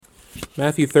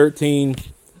Matthew 13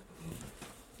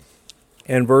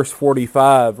 and verse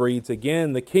 45 reads,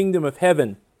 "Again, the kingdom of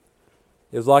heaven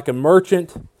is like a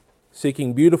merchant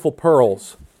seeking beautiful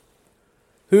pearls,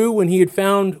 who, when he had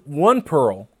found one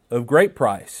pearl of great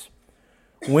price,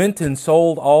 went and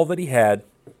sold all that he had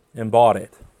and bought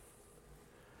it."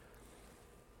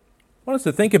 I want us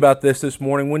to think about this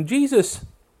morning. When Jesus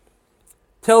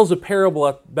tells a parable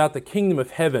about the kingdom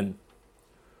of heaven,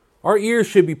 our ears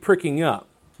should be pricking up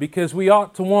because we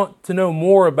ought to want to know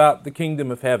more about the kingdom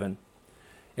of heaven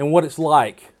and what it's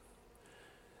like.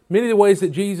 Many of the ways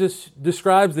that Jesus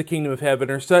describes the kingdom of heaven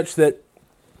are such that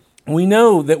we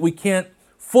know that we can't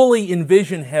fully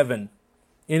envision heaven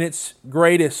in its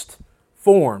greatest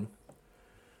form,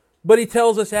 but he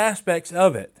tells us aspects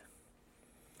of it.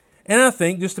 And I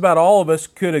think just about all of us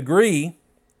could agree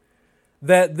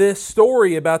that this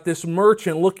story about this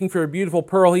merchant looking for a beautiful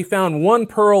pearl, he found one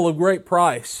pearl of great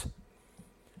price,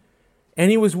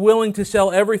 and he was willing to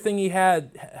sell everything he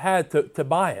had to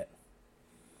buy it.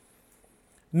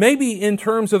 Maybe in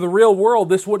terms of the real world,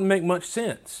 this wouldn't make much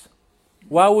sense.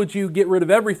 Why would you get rid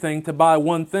of everything to buy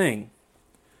one thing?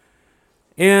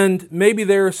 And maybe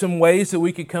there are some ways that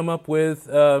we could come up with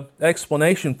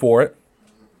explanation for it.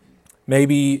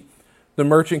 Maybe the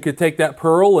merchant could take that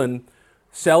pearl and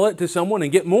sell it to someone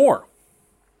and get more.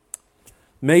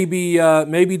 Maybe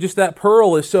just that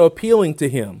pearl is so appealing to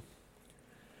him.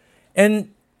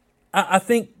 And I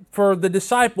think for the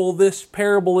disciple, this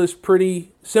parable is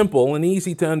pretty simple and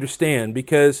easy to understand,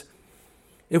 because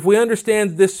if we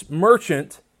understand this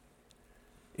merchant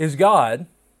is God,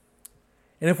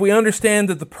 and if we understand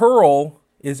that the pearl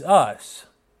is us,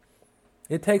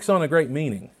 it takes on a great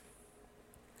meaning.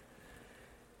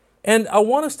 And I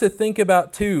want us to think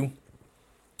about, too,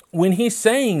 when he's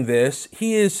saying this,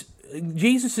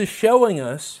 Jesus is showing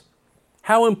us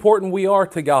how important we are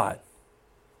to God.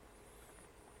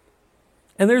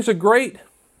 And there's a great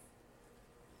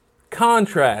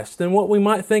contrast and what we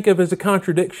might think of as a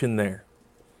contradiction there.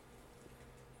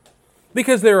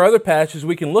 Because there are other passages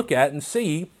we can look at and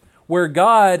see where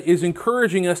God is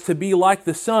encouraging us to be like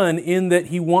the Son in that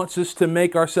He wants us to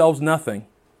make ourselves nothing.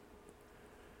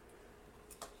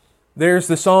 There's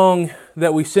the song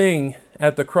that we sing,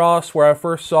 "At the cross where I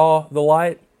first saw the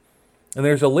light." And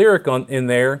there's a lyric in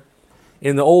there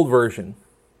in the old version.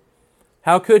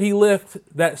 "How could He lift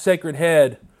that sacred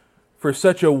head for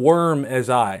such a worm as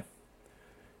I?"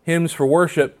 Hymns for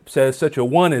Worship says "such a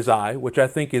one as I," which I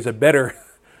think is a better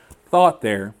thought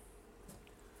there.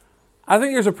 I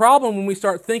think there's a problem when we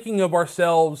start thinking of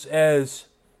ourselves as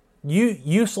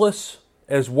useless,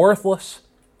 as worthless,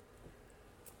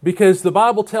 because the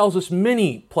Bible tells us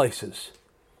many places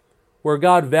where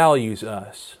God values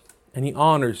us and He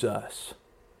honors us.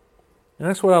 And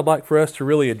that's what I'd like for us to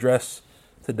really address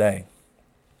today.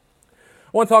 I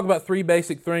want to talk about three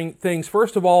basic things.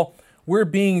 First of all, we're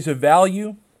beings of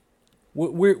value.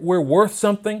 We're worth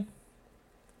something.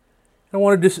 I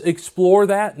want to just explore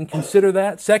that and consider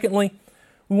that. Secondly,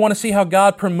 we want to see how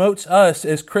God promotes us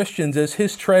as Christians as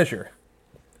His treasure.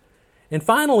 And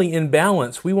finally, in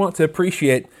balance, we want to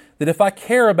appreciate that if I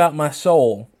care about my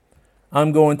soul,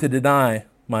 I'm going to deny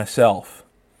myself.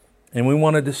 And we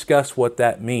want to discuss what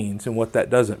that means and what that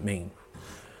doesn't mean.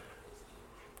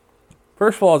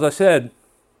 First of all, as I said,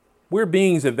 we're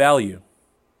beings of value.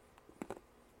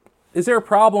 Is there a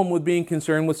problem with being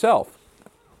concerned with self?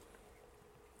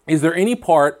 Is there any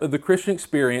part of the Christian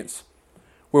experience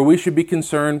where we should be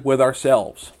concerned with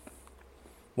ourselves?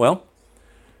 Well,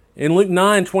 in Luke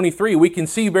 9:23, we can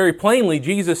see very plainly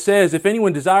Jesus says, "If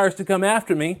anyone desires to come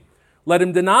after me, let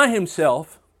him deny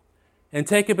himself and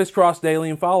take up his cross daily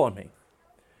and follow me."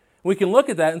 We can look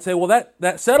at that and say, well,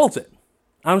 that settles it.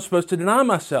 I'm supposed to deny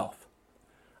myself.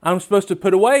 I'm supposed to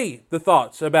put away the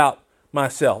thoughts about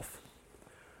myself.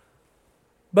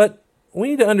 But we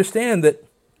need to understand that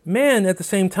man, at the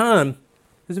same time,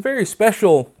 is a very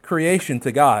special creation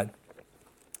to God.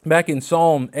 Back in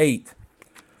Psalm 8,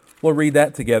 we'll read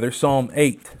that together. Psalm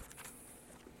 8.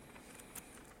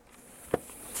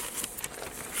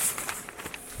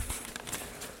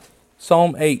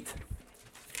 Psalm 8.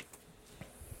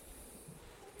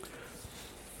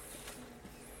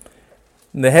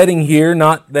 And the heading here,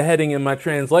 not the heading in my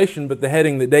translation, but the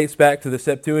heading that dates back to the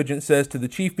Septuagint, says, "To the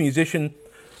chief musician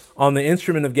on the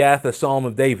instrument of Gath, a psalm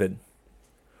of David.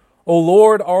 O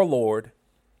Lord, our Lord,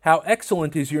 how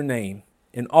excellent is your name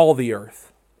in all the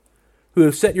earth, who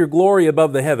have set your glory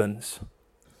above the heavens.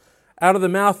 Out of the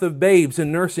mouth of babes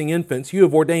and nursing infants you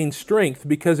have ordained strength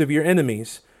because of your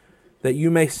enemies, that you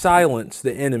may silence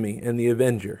the enemy and the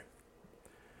avenger.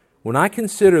 When I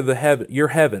consider your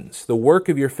heavens, the work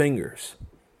of your fingers,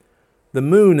 the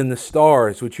moon and the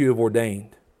stars which you have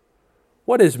ordained.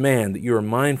 What is man that you are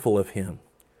mindful of him,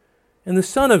 and the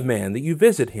Son of Man that you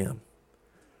visit him?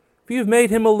 For you have made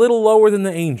him a little lower than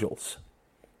the angels,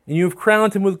 and you have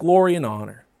crowned him with glory and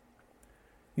honor.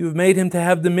 You have made him to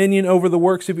have dominion over the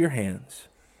works of your hands.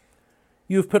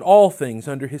 You have put all things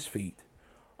under his feet,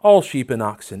 all sheep and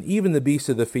oxen, even the beasts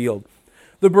of the field,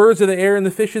 the birds of the air and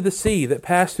the fish of the sea that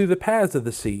pass through the paths of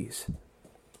the seas.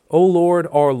 O Lord,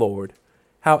 our Lord,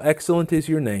 how excellent is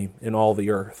your name in all the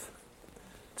earth.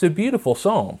 It's a beautiful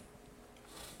psalm.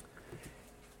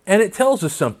 And it tells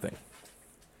us something.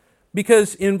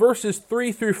 Because in verses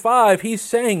 3 through 5, he's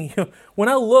saying, when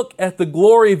I look at the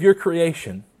glory of your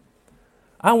creation,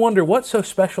 I wonder what's so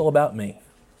special about me?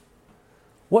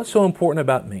 What's so important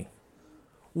about me?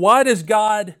 Why does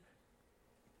God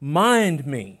mind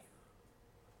me?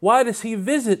 Why does he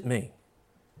visit me?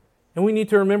 And we need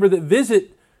to remember that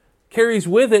visit carries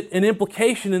with it an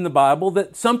implication in the Bible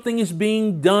that something is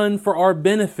being done for our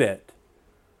benefit.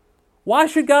 Why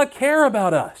should God care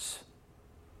about us?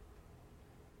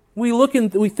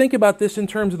 We think about this in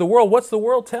terms of the world. What's the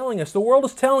world telling us? The world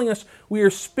is telling us we are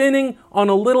spinning on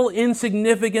a little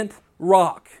insignificant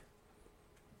rock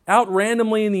out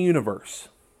randomly in the universe.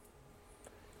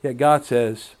 Yet God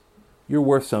says, you're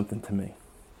worth something to me.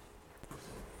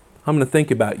 I'm going to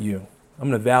think about you. I'm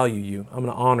going to value you. I'm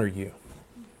going to honor you.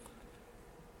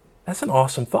 That's an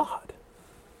awesome thought.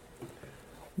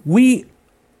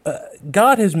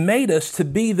 God has made us to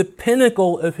be the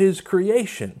pinnacle of his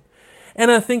creation. And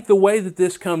I think the way that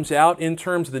this comes out in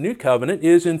terms of the new covenant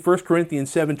is in 1 Corinthians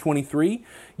 7:23.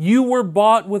 You were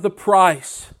bought with a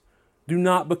price. Do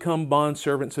not become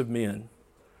bondservants of men.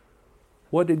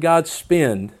 What did God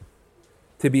spend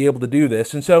to be able to do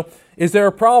this? And so, is there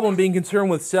a problem being concerned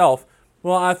with self?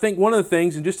 Well, I think one of the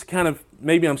things, and just to kind of,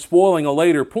 maybe I'm spoiling a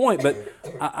later point, but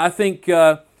I think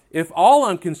if all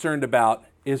I'm concerned about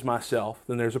is myself,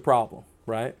 then there's a problem,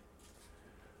 right?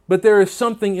 But there is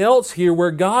something else here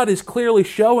where God is clearly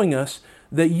showing us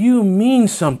that you mean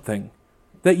something,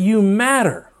 that you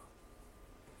matter.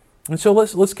 And so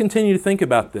let's continue to think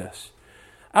about this.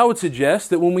 I would suggest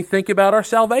that when we think about our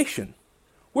salvation,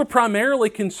 we're primarily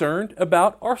concerned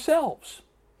about ourselves.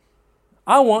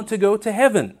 I want to go to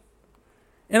heaven.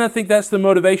 And I think that's the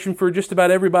motivation for just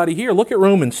about everybody here. Look at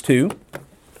Romans 2.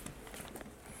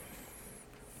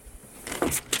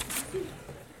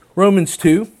 Romans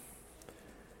 2.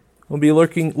 We'll be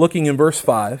looking in verse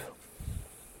 5.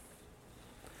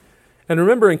 And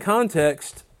remember, in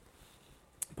context,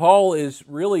 Paul is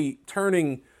really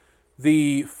turning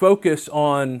the focus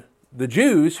on the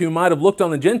Jews who might have looked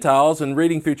on the Gentiles and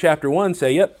reading through chapter 1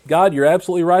 say, yep, God, you're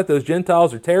absolutely right. Those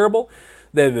Gentiles are terrible.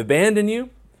 They've abandoned you.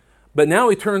 But now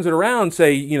he turns it around and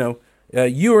say,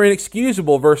 you are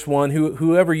inexcusable, verse 1,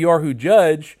 whoever you are who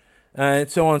judge, and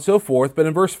so on and so forth. But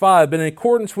in verse 5, but in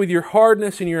accordance with your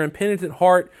hardness and your impenitent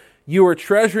heart, you are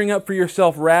treasuring up for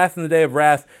yourself wrath in the day of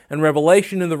wrath and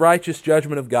revelation in the righteous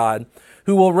judgment of God,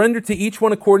 who will render to each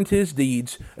one according to his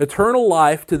deeds eternal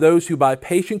life to those who by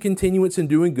patient continuance in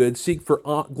doing good seek for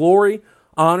glory,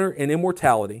 honor, and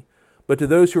immortality, but to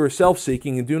those who are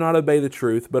self-seeking and do not obey the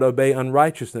truth, but obey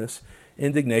unrighteousness,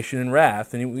 indignation, and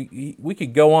wrath. And we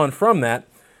could go on from that,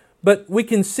 but we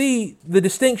can see the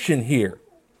distinction here.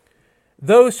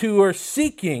 Those who are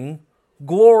seeking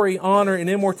glory, honor, and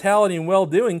immortality and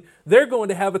well-doing, they're going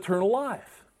to have eternal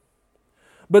life.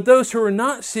 But those who are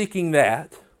not seeking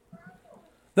that,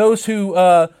 those who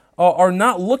are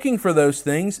not looking for those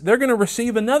things, they're going to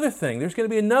receive another thing. There's going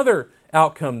to be another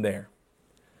outcome there.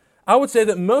 I would say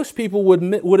that most people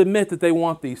would admit that they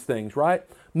want these things, right?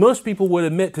 Most people would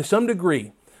admit to some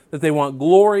degree that they want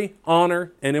glory,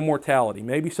 honor, and immortality.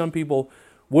 Maybe some people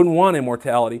wouldn't want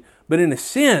immortality, but in a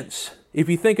sense, if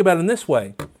you think about it in this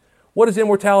way, what does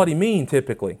immortality mean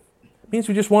typically? It means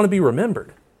we just want to be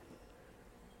remembered.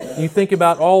 You think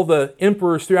about all the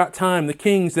emperors throughout time, the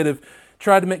kings that have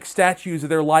tried to make statues of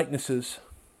their likenesses,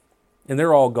 and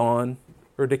they're all gone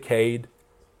or decayed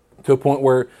to a point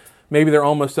where maybe they're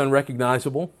almost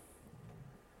unrecognizable.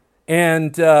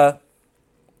 And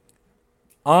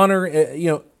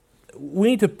honor, we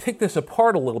need to pick this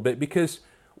apart a little bit, because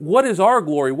what is our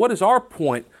glory? What is our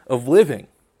point of living,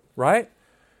 right?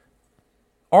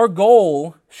 Our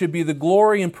goal should be the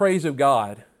glory and praise of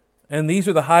God. And these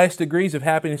are the highest degrees of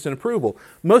happiness and approval.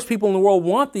 Most people in the world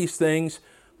want these things,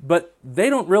 but they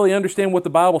don't really understand what the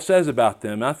Bible says about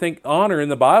them. I think honor in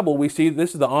the Bible, we see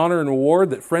this is the honor and reward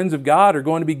that friends of God are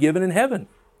going to be given in heaven.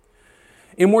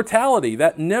 Immortality,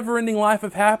 that never-ending life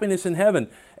of happiness in heaven.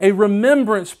 A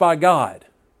remembrance by God,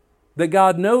 that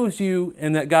God knows you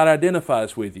and that God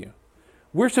identifies with you.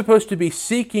 We're supposed to be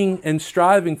seeking and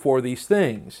striving for these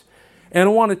things. And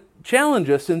I want to challenge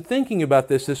us in thinking about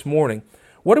this morning.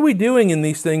 What are we doing in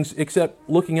these things except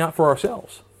looking out for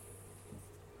ourselves?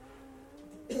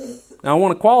 Now, I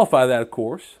want to qualify that, of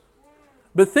course.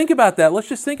 But think about that. Let's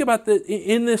just think about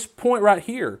in this point right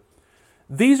here.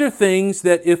 These are things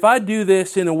that if I do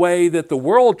this in a way that the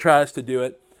world tries to do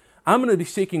it, I'm going to be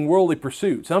seeking worldly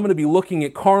pursuits. I'm going to be looking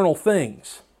at carnal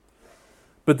things.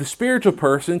 But the spiritual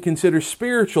person considers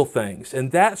spiritual things,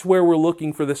 and that's where we're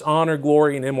looking for this honor,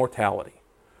 glory, and immortality.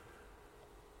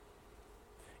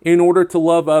 In order to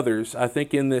love others, I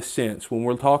think in this sense, when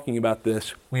we're talking about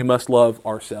this, we must love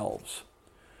ourselves.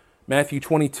 Matthew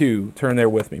 22, turn there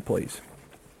with me, please.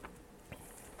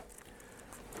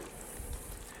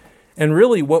 And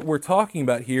really what we're talking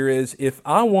about here is if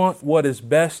I want what is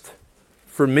best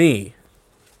for me,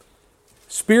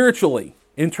 spiritually,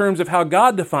 in terms of how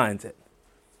God defines it,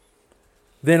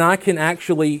 then I can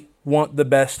actually want the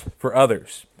best for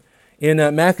others. In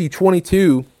Matthew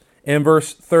 22 and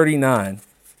verse 39,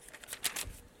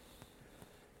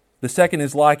 the second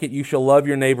is like it, you shall love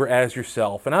your neighbor as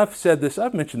yourself. And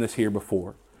I've mentioned this here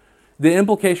before. The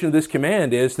implication of this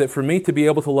command is that for me to be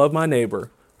able to love my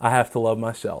neighbor, I have to love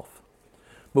myself.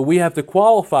 But we have to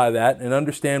qualify that and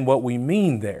understand what we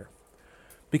mean there.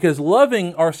 Because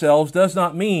loving ourselves does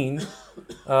not mean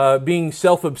being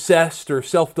self-obsessed or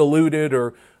self-deluded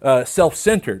or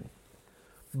self-centered.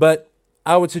 But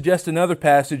I would suggest another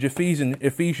passage,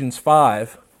 Ephesians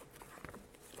 5.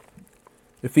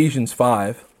 Ephesians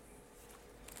 5.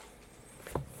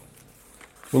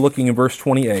 We're looking in verse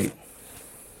 28.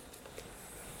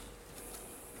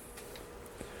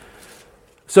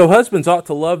 So husbands ought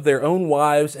to love their own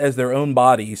wives as their own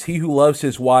bodies. He who loves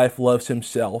his wife loves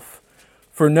himself.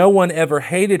 For no one ever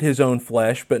hated his own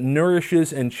flesh, but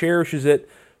nourishes and cherishes it,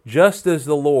 just as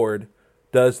the Lord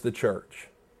does the church.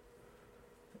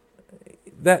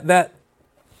 That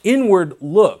inward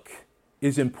look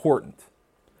is important.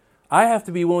 I have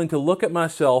to be willing to look at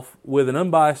myself with an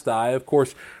unbiased eye, of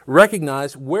course,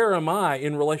 recognize where am I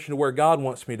in relation to where God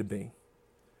wants me to be.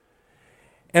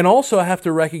 And also I have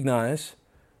to recognize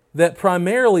that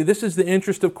primarily this is the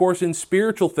interest, of course, in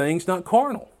spiritual things, not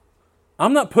carnal.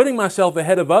 I'm not putting myself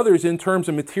ahead of others in terms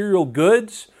of material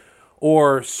goods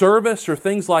or service or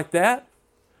things like that.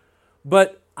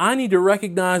 But I need to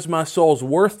recognize my soul's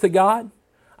worth to God.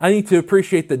 I need to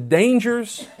appreciate the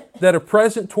dangers that are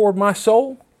present toward my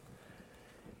soul.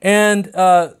 And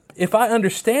if I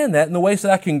understand that in the ways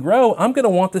that I can grow, I'm going to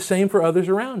want the same for others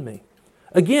around me.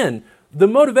 Again, the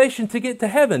motivation to get to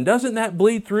heaven, doesn't that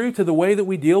bleed through to the way that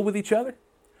we deal with each other?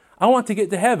 I want to get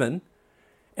to heaven,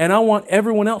 and I want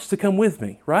everyone else to come with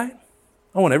me, right?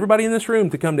 I want everybody in this room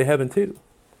to come to heaven too.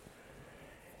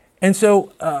 And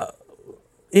so,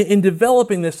 in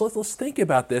developing this, let's think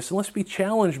about this, and let's be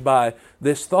challenged by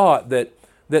this thought that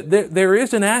there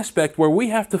is an aspect where we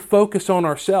have to focus on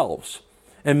ourselves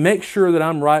and make sure that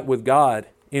I'm right with God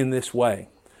in this way.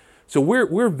 So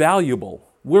we're valuable.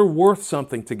 We're worth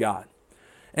something to God.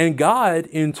 And God,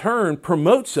 in turn,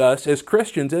 promotes us as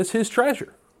Christians as His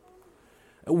treasure.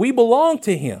 We belong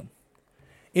to Him.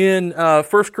 In 1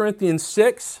 Corinthians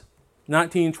 6,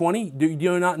 19, 20, do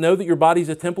you not know that your body is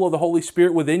a temple of the Holy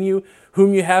Spirit within you,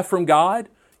 whom you have from God?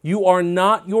 You are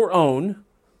not your own,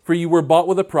 for you were bought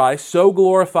with a price, so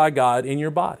glorify God in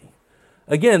your body.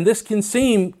 Again, this can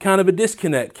seem kind of a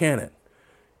disconnect, can it?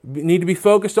 We need to be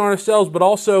focused on ourselves, but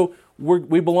also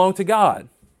we belong to God.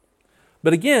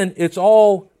 But again, it's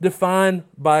all defined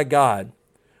by God.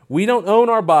 We don't own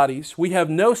our bodies. We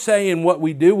have no say in what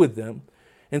we do with them.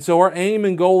 And so our aim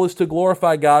and goal is to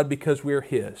glorify God because we're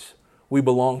His. We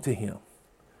belong to Him.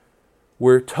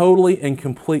 We're totally and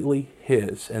completely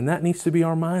His. And that needs to be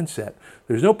our mindset.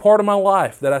 There's no part of my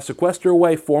life that I sequester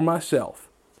away for myself.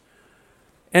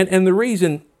 And the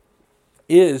reason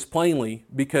is plainly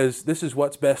because this is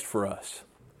what's best for us.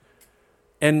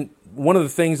 And one of the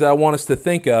things that I want us to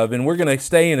think of, and we're going to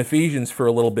stay in Ephesians for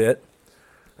a little bit,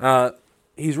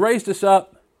 He's raised us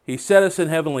up. He set us in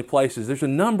heavenly places. There's a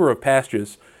number of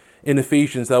passages in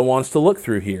Ephesians that I want us to look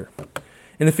through here.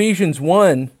 In Ephesians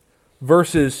 1,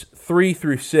 verses 3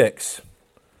 through 6,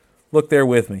 look there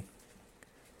with me.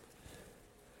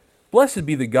 Blessed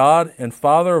be the God and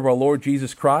Father of our Lord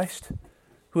Jesus Christ,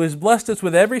 who has blessed us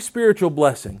with every spiritual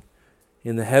blessing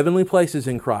in the heavenly places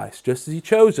in Christ, just as He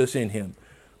chose us in Him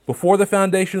before the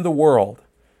foundation of the world,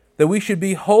 that we should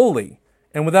be holy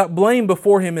and without blame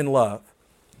before Him in love,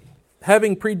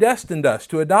 having predestined us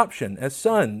to adoption as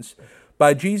sons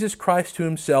by Jesus Christ to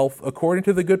Himself, according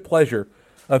to the good pleasure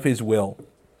of His will,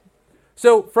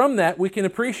 So from that, we can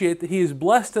appreciate that He has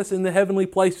blessed us in the heavenly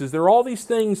places. There are all these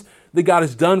things that God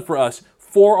has done for us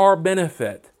for our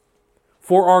benefit,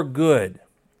 for our good.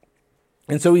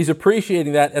 And so He's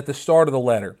appreciating that at the start of the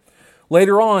letter.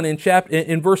 Later on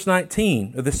in verse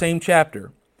 19 of the same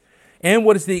chapter, and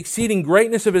what is the exceeding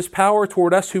greatness of His power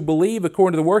toward us who believe,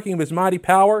 according to the working of His mighty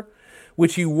power,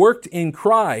 which He worked in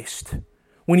Christ,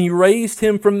 when He raised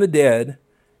Him from the dead,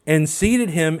 and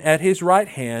seated Him at His right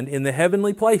hand in the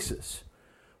heavenly places,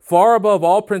 far above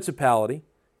all principality,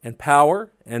 and power,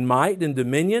 and might, and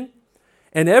dominion,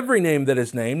 and every name that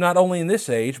is named, not only in this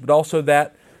age, but also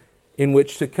that in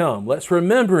which to come. Let's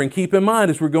remember and keep in mind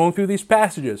as we're going through these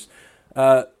passages,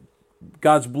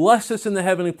 God's blessed us in the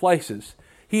heavenly places.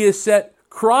 He has set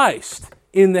Christ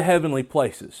in the heavenly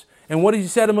places. And what has He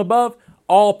set Him above?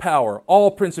 All power,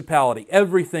 all principality,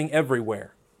 everything,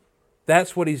 everywhere.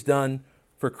 That's what He's done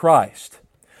for Christ.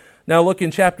 Now look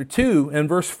in chapter 2 and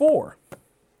verse 4.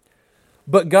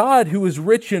 But God, who is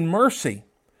rich in mercy,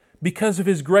 because of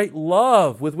His great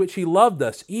love with which He loved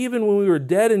us, even when we were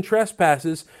dead in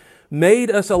trespasses,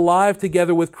 made us alive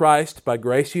together with Christ. By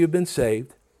grace you have been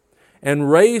saved,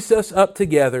 and raised us up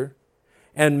together,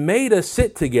 and made us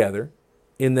sit together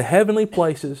in the heavenly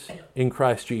places in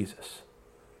Christ Jesus.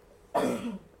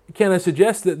 Can I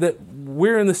suggest that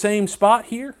we're in the same spot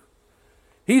here?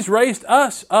 He's raised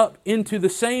us up into the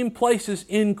same places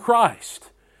in Christ.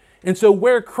 And so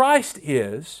where Christ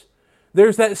is,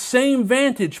 there's that same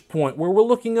vantage point where we're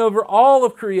looking over all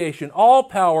of creation, all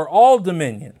power, all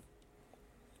dominion.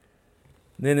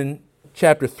 And then in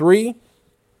chapter 3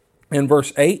 and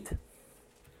verse 8,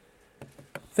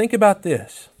 think about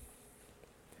this.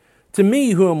 To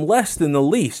me, who am less than the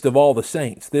least of all the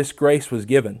saints, this grace was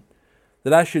given,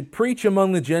 that I should preach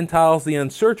among the Gentiles the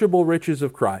unsearchable riches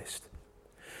of Christ,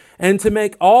 and to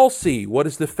make all see what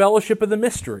is the fellowship of the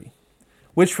mystery,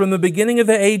 which from the beginning of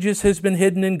the ages has been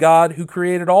hidden in God, who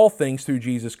created all things through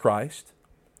Jesus Christ,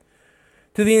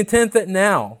 to the intent that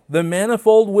now the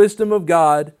manifold wisdom of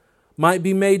God might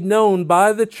be made known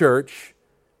by the church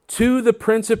to the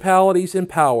principalities and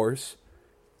powers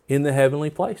in the heavenly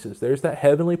places. There's that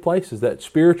heavenly places, that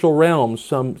spiritual realms,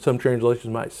 some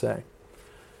translations might say.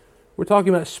 We're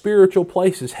talking about spiritual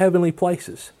places, heavenly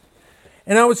places.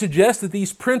 And I would suggest that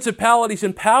these principalities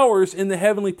and powers in the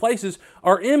heavenly places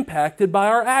are impacted by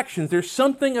our actions. There's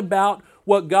something about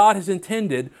what God has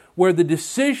intended where the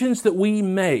decisions that we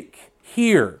make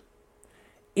here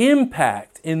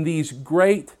impact in these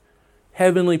great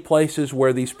heavenly places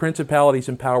where these principalities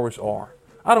and powers are.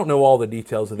 I don't know all the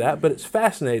details of that, but it's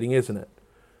fascinating, isn't it?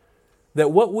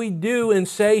 That what we do and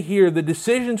say here, the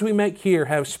decisions we make here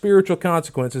have spiritual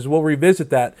consequences. We'll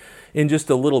revisit that in just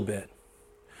a little bit.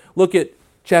 Look at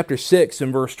chapter 6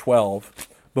 and verse 12.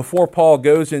 Before Paul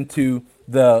goes into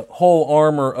the whole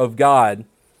armor of God,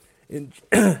 in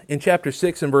chapter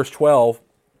 6 and verse 12,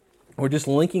 we're just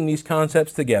linking these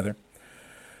concepts together.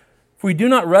 For we do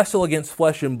not wrestle against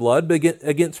flesh and blood, but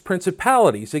against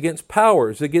principalities, against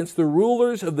powers, against the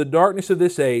rulers of the darkness of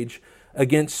this age,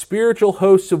 against spiritual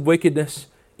hosts of wickedness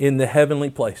in the heavenly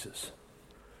places.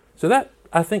 So that,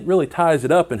 I think, really ties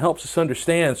it up and helps us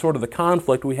understand sort of the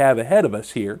conflict we have ahead of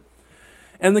us here,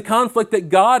 and the conflict that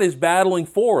God is battling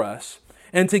for us.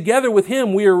 And together with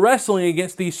Him, we are wrestling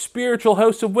against these spiritual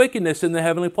hosts of wickedness in the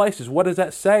heavenly places. What does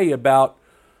that say about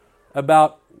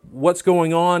what's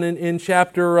going on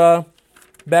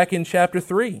back in chapter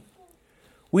 3?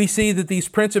 We see that these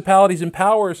principalities and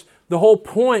powers, the whole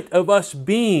point of us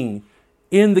being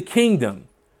in the kingdom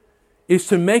is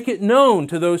to make it known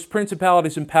to those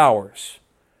principalities and powers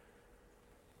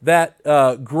that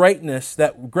greatness,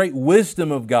 that great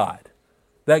wisdom of God,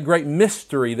 that great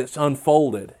mystery that's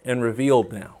unfolded and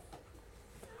revealed now.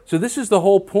 So this is the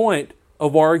whole point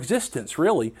of our existence,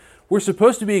 really. We're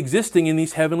supposed to be existing in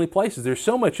these heavenly places. There's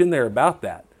so much in there about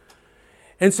that.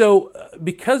 And so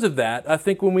because of that, I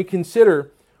think when we consider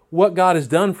what God has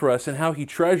done for us and how He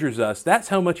treasures us, that's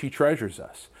how much He treasures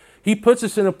us. He puts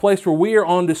us in a place where we are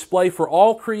on display for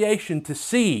all creation to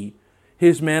see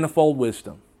His manifold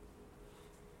wisdom.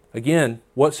 Again,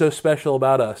 what's so special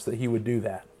about us that He would do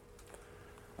that?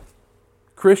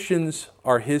 Christians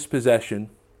are His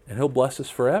possession, and He'll bless us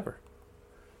forever.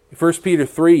 1 Peter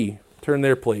 3, turn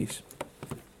there please.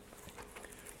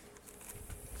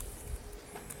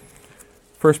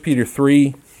 1 Peter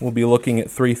 3, we'll be looking at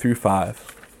 3 through 5.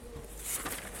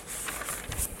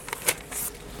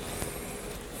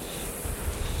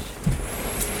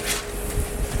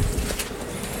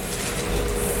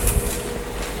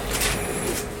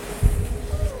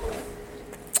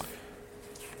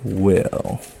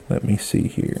 Well, let me see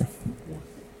here.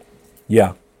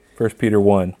 Yeah, 1 Peter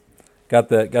 1. Got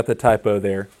the typo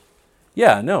there.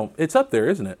 Yeah, no, it's up there,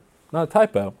 isn't it? Not a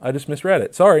typo. I just misread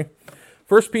it. Sorry.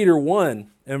 1 Peter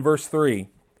 1 and verse 3.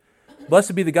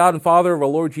 Blessed be the God and Father of our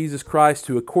Lord Jesus Christ,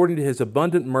 who according to his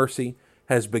abundant mercy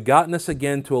has begotten us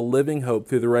again to a living hope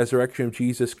through the resurrection of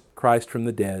Jesus Christ from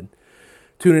the dead,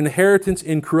 to an inheritance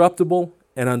incorruptible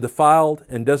and undefiled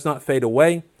and does not fade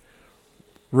away,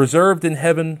 reserved in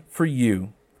heaven for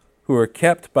you, who are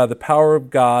kept by the power of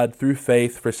God through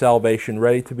faith for salvation,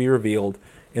 ready to be revealed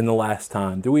in the last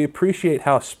time. Do we appreciate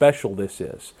how special this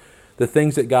is? The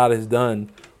things that God has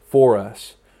done for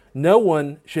us. No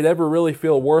one should ever really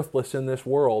feel worthless in this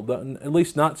world, at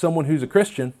least not someone who's a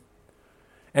Christian,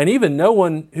 and even no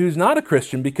one who's not a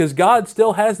Christian, because God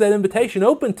still has that invitation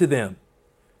open to them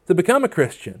to become a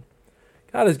Christian.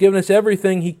 God has given us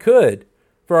everything He could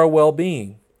for our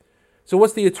well-being. So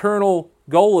what's the eternal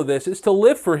goal of this? It's to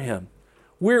live for Him.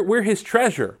 We're His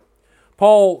treasure.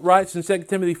 Paul writes in 2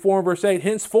 Timothy 4 and verse 8,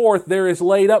 henceforth there is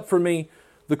laid up for me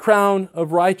the crown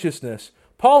of righteousness.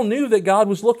 Paul knew that God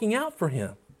was looking out for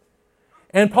him.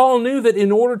 And Paul knew that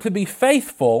in order to be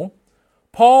faithful,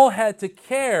 Paul had to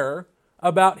care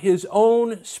about his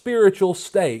own spiritual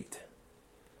state.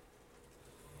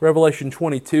 Revelation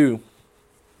 22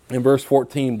 in verse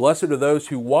 14, blessed are those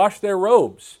who wash their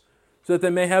robes, so that they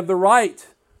may have the right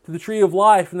to the tree of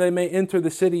life, and they may enter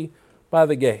the city by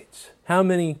the gates. How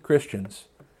many Christians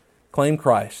claim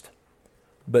Christ,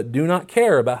 but do not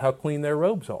care about how clean their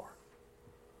robes are?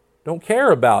 Don't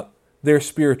care about their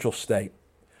spiritual state.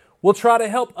 Will try to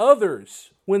help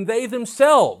others when they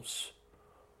themselves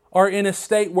are in a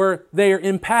state where they are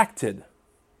impacted.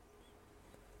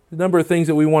 A number of things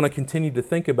that we want to continue to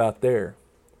think about there.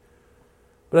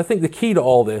 But I think the key to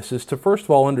all this is to first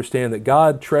of all understand that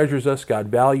God treasures us, God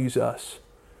values us.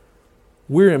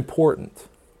 We're important,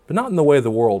 but not in the way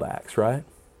the world acts, right?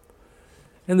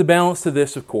 And the balance to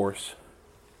this, of course,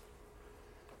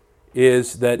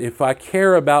 is that if I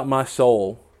care about my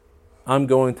soul, I'm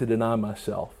going to deny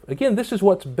myself. Again, this is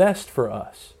what's best for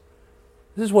us.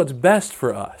 This is what's best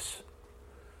for us.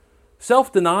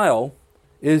 Self-denial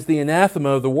is the anathema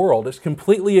of the world. It's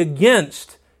completely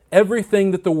against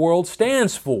everything that the world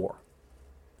stands for.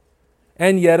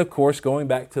 And yet, of course, going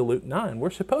back to Luke 9, we're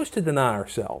supposed to deny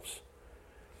ourselves.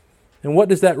 And what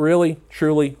does that really,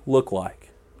 truly look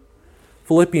like?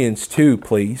 Philippians 2,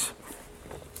 please.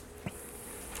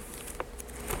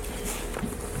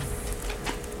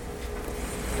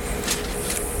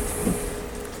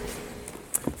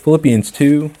 Philippians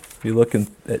 2, you're looking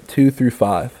at 2 through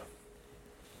 5.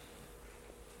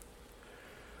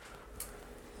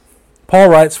 Paul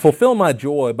writes, fulfill my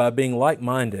joy by being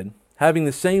like-minded, having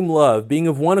the same love, being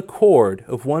of one accord,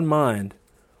 of one mind.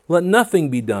 Let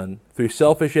nothing be done through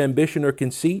selfish ambition or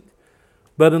conceit,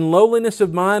 but in lowliness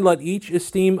of mind let each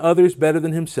esteem others better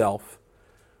than himself.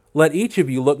 Let each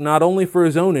of you look not only for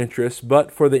his own interests,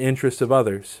 but for the interests of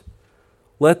others.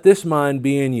 Let this mind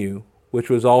be in you, which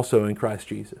was also in Christ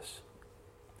Jesus.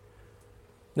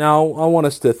 Now, I want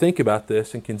us to think about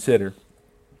this and consider.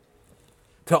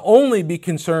 To only be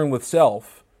concerned with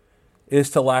self is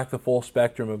to lack the full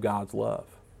spectrum of God's love.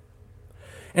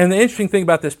 And the interesting thing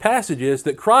about this passage is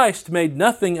that Christ made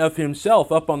nothing of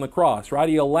Himself up on the cross, right?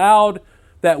 He allowed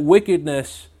that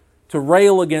wickedness to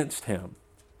rail against Him.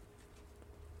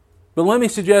 But let me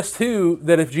suggest too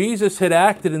that if Jesus had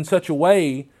acted in such a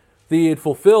way that He had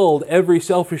fulfilled every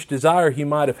selfish desire He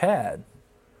might have had,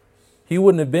 He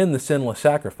wouldn't have been the sinless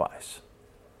sacrifice.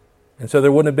 And so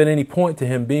there wouldn't have been any point to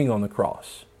Him being on the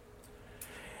cross.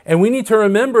 And we need to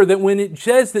remember that when it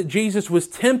says that Jesus was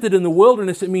tempted in the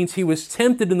wilderness, it means He was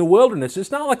tempted in the wilderness. It's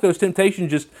not like those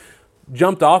temptations just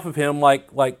jumped off of Him like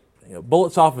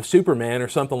bullets off of Superman or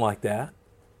something like that.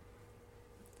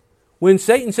 When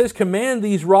Satan says, command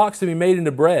these rocks to be made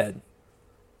into bread,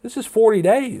 this is 40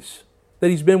 days that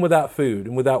He's been without food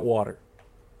and without water.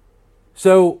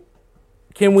 So,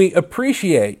 can we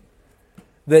appreciate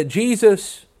that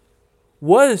Jesus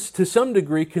was to some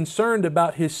degree concerned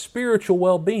about His spiritual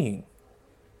well-being?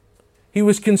 He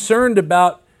was concerned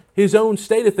about His own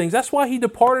state of things. That's why He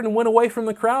departed and went away from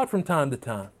the crowd from time to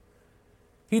time.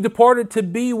 He departed to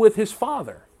be with His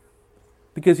Father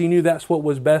because He knew that's what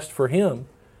was best for Him,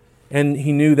 and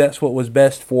He knew that's what was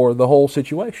best for the whole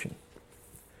situation.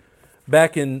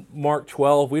 Back in Mark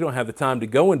 12, we don't have the time to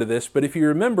go into this, but if you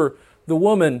remember the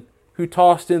woman who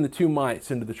tossed in the 2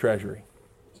 mites into the treasury.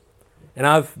 And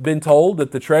I've been told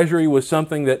that the treasury was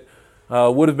something that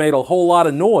would have made a whole lot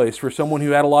of noise for someone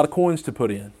who had a lot of coins to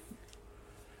put in.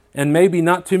 And maybe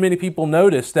not too many people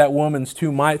noticed that woman's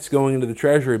 2 mites going into the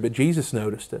treasury, but Jesus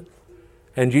noticed it.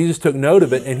 And Jesus took note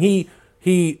of it, and He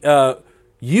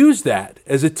use that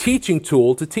as a teaching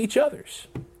tool to teach others,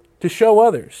 to show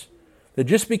others that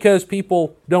just because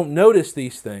people don't notice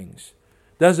these things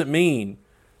doesn't mean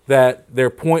that they're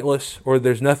pointless or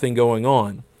there's nothing going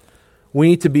on. We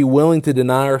need to be willing to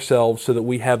deny ourselves so that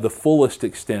we have the fullest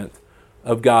extent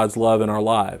of God's love in our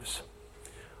lives.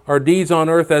 Our deeds on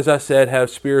earth, as I said, have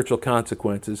spiritual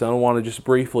consequences. I want to just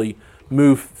briefly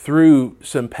move through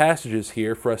some passages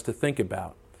here for us to think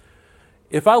about.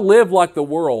 If I live like the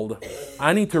world,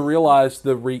 I need to realize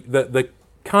the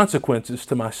consequences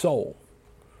to my soul.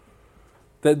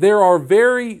 That there are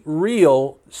very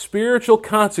real spiritual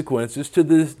consequences to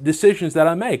the decisions that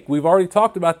I make. We've already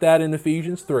talked about that in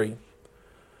Ephesians 3.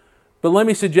 But let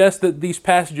me suggest that these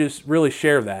passages really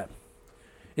share that.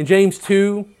 In James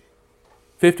 2,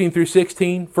 15 through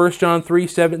 16, 1 John 3,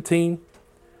 17,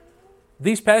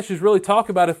 these passages really talk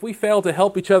about if we fail to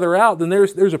help each other out, then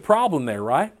there's a problem there,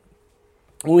 right?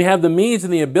 When we have the means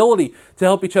and the ability to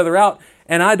help each other out,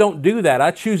 and I don't do that,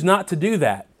 I choose not to do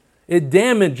that, it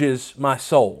damages my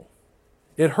soul.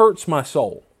 It hurts my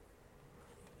soul.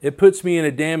 It puts me in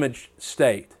a damaged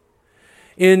state.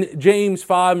 In James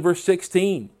 5 verse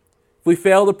 16, if we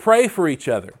fail to pray for each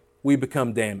other, we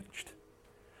become damaged.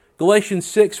 Galatians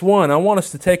 6:1, I want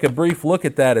us to take a brief look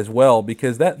at that as well,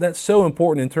 because that's so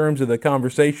important in terms of the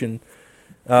conversation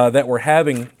that we're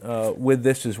having with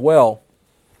this as well.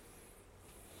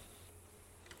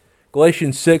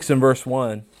 Galatians 6 and verse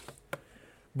 1.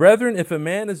 Brethren, if a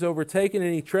man is overtaken in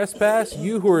any trespass,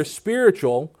 you who are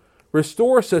spiritual,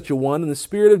 restore such a one in the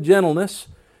spirit of gentleness,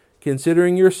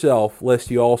 considering yourself,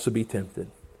 lest you also be tempted.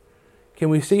 Can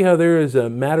we see how there is a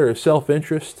matter of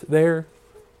self-interest there,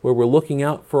 where we're looking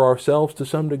out for ourselves to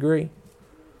some degree?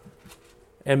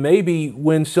 And maybe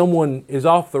when someone is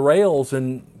off the rails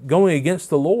and going against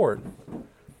the Lord,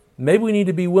 maybe we need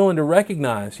to be willing to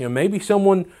recognize, maybe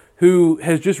someone who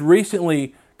has just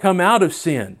recently come out of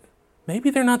sin,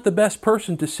 maybe they're not the best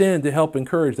person to send to help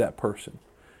encourage that person.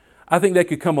 I think they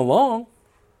could come along,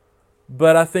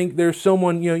 but I think there's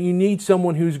someone, you need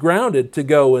someone who's grounded to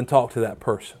go and talk to that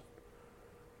person.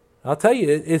 I'll tell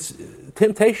you,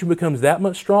 temptation becomes that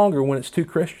much stronger when it's two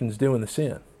Christians doing the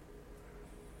sin.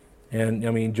 And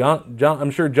I mean,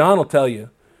 I'm sure John will tell you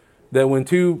that when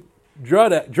two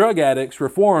drug addicts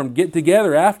reformed get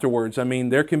together afterwards, I mean,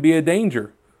 there can be a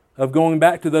danger of going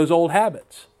back to those old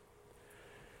habits.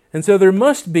 And so there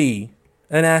must be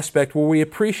an aspect where we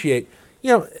appreciate,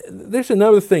 there's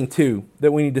another thing too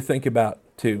that we need to think about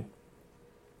too.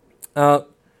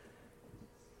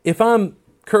 If I'm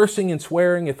cursing and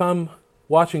swearing, if I'm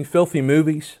watching filthy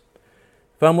movies,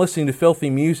 if I'm listening to filthy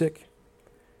music,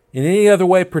 in any other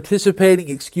way participating,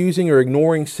 excusing, or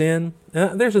ignoring sin,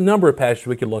 there's a number of passages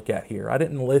we could look at here. I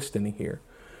didn't list any here.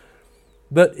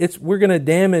 But we're going to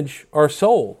damage our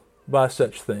soul by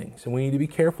such things, and we need to be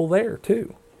careful there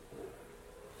too.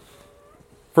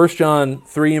 1 John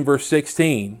 3 and verse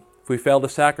 16, if we fail to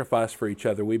sacrifice for each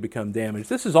other, we become damaged.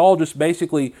 This is all just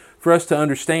basically for us to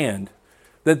understand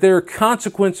that there are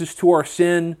consequences to our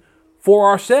sin for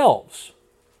ourselves.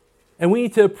 And we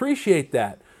need to appreciate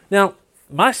that. Now,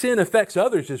 my sin affects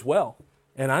others as well,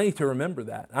 and I need to remember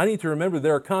that. I need to remember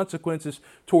there are consequences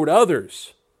toward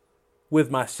others with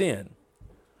my sin.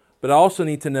 But I also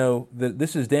need to know that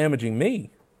this is damaging me.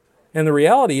 And the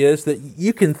reality is that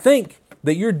you can think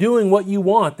that you're doing what you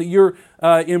want, that you're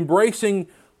embracing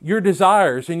your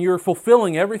desires and you're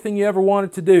fulfilling everything you ever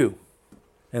wanted to do.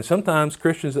 And sometimes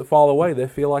Christians that fall away, they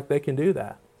feel like they can do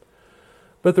that.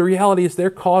 But the reality is they're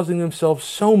causing themselves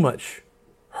so much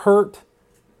hurt.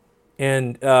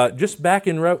 And just back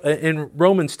in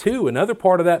Romans 2, another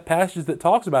part of that passage that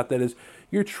talks about that is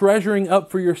you're treasuring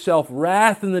up for yourself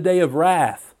wrath in the day of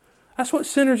wrath. That's what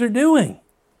sinners are doing.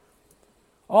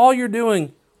 All you're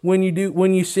doing when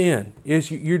you sin is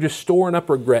you're just storing up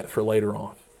regret for later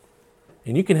on.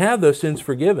 And you can have those sins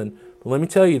forgiven, but let me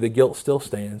tell you, the guilt still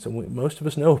stands. And most of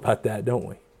us know about that, don't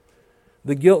we?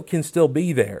 The guilt can still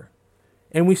be there.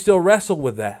 And we still wrestle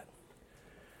with that.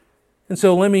 And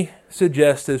so let me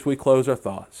suggest as we close our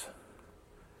thoughts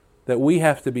that we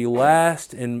have to be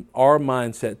last in our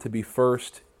mindset to be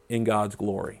first in God's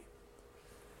glory.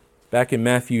 Back in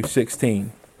Matthew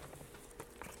 16.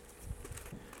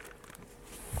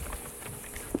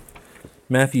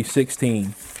 Matthew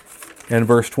 16 and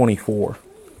verse 24.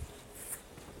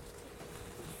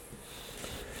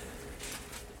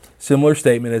 Similar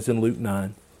statement as in Luke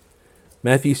 9.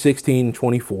 Matthew 16,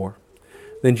 24.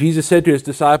 Then Jesus said to his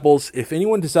disciples, "If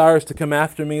anyone desires to come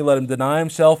after me, let him deny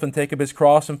himself and take up his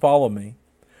cross and follow me.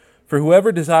 For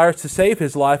whoever desires to save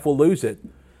his life will lose it,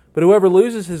 but whoever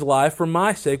loses his life for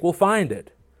my sake will find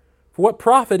it. For what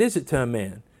profit is it to a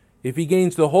man if he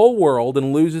gains the whole world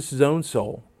and loses his own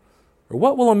soul? Or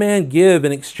what will a man give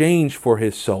in exchange for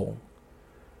his soul?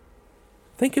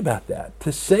 Think about that.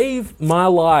 To save my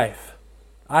life,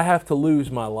 I have to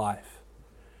lose my life.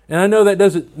 And I know that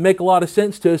doesn't make a lot of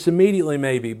sense to us immediately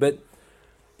maybe, but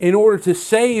in order to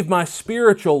save my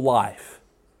spiritual life,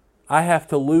 I have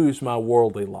to lose my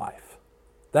worldly life.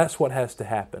 That's what has to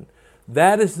happen.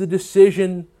 That is the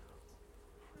decision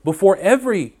before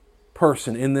every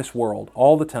person in this world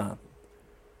all the time.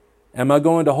 Am I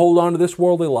going to hold on to this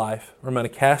worldly life, or am I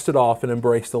going to cast it off and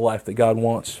embrace the life that God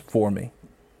wants for me?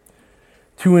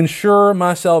 To ensure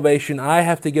my salvation, I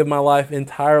have to give my life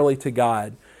entirely to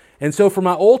God. And so for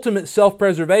my ultimate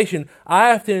self-preservation, I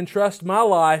have to entrust my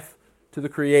life to the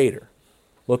Creator.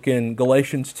 Look in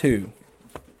Galatians 2.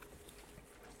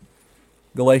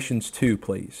 Galatians 2,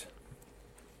 please.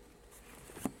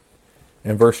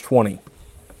 And verse 20.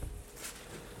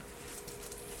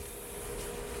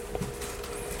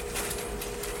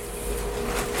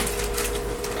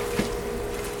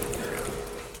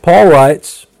 Paul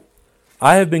writes,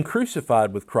 I have been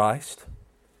crucified with Christ.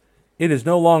 It is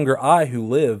no longer I who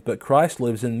live, but Christ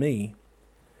lives in me.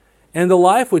 And the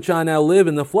life which I now live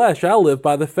in the flesh, I live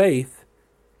by faith,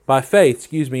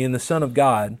 in the Son of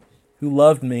God, who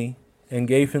loved me and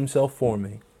gave himself for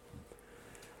me.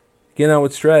 Again, I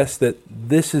would stress that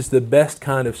this is the best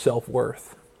kind of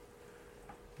self-worth.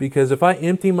 Because if I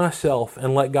empty myself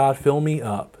and let God fill me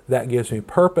up, that gives me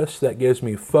purpose, that gives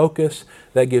me focus,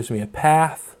 that gives me a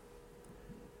path,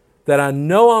 that I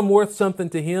know I'm worth something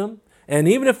to Him, and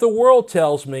even if the world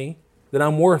tells me that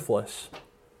I'm worthless,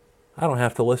 I don't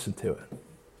have to listen to it.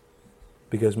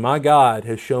 Because my God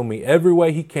has shown me every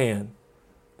way He can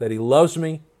that He loves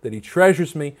me, that He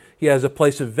treasures me, He has a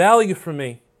place of value for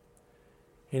me,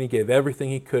 and He gave everything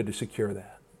He could to secure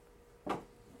that.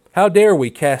 How dare we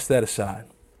cast that aside?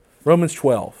 Romans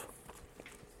 12.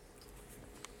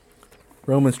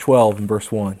 Romans 12 and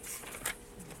verse 1.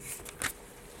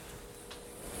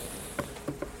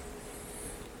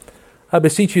 I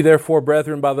beseech you, therefore,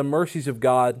 brethren, by the mercies of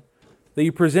God, that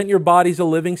you present your bodies a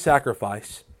living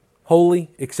sacrifice,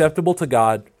 holy, acceptable to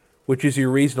God, which is your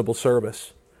reasonable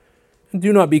service. And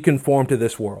do not be conformed to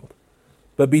this world,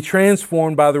 but be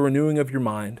transformed by the renewing of your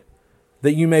mind,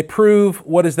 that you may prove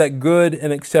what is that good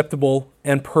and acceptable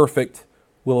and perfect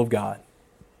will of God.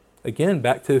 Again,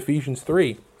 back to Ephesians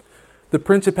 3. The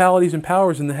principalities and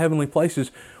powers in the heavenly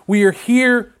places. We are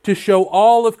here to show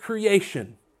all of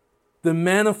creation the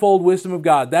manifold wisdom of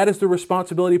God. That is the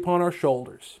responsibility upon our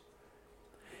shoulders.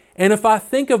 And if I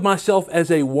think of myself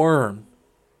as a worm,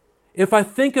 if I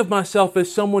think of myself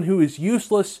as someone who is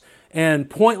useless and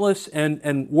pointless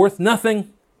and worth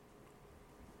nothing,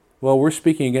 well, we're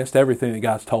speaking against everything that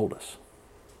God's told us.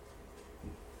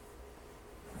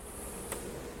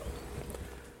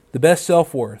 The best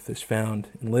self-worth is found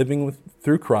in living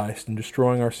through Christ and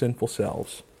destroying our sinful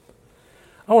selves.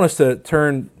 I want us to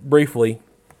turn briefly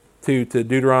to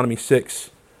Deuteronomy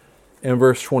 6 and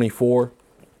verse 24.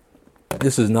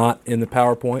 This is not in the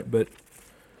PowerPoint, but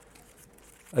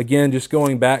again, just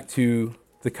going back to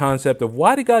the concept of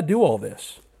why did God do all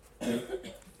this?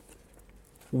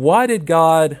 Why did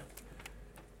God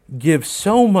give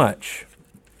so much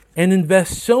and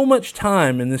invest so much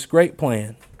time in this great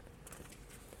plan?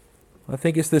 I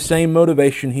think it's the same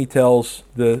motivation He tells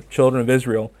the children of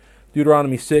Israel.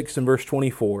 Deuteronomy 6 and verse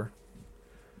 24.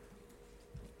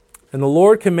 And the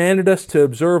Lord commanded us to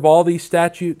observe all these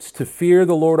statutes, to fear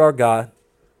the Lord our God,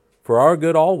 for our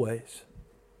good always,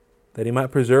 that He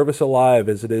might preserve us alive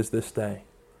as it is this day.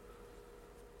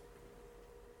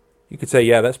 You could say,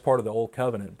 yeah, that's part of the Old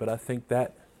Covenant, but I think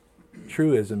that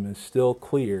truism is still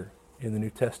clear in the New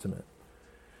Testament.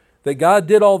 That God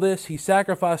did all this, He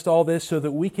sacrificed all this so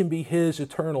that we can be His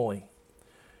eternally.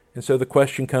 And so the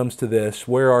question comes to this: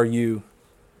 where are you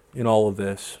in all of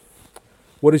this?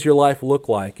 What does your life look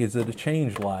like? Is it a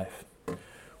changed life?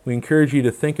 We encourage you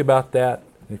to think about that.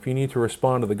 If you need to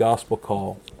respond to the gospel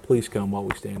call, please come while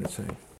we stand and sing.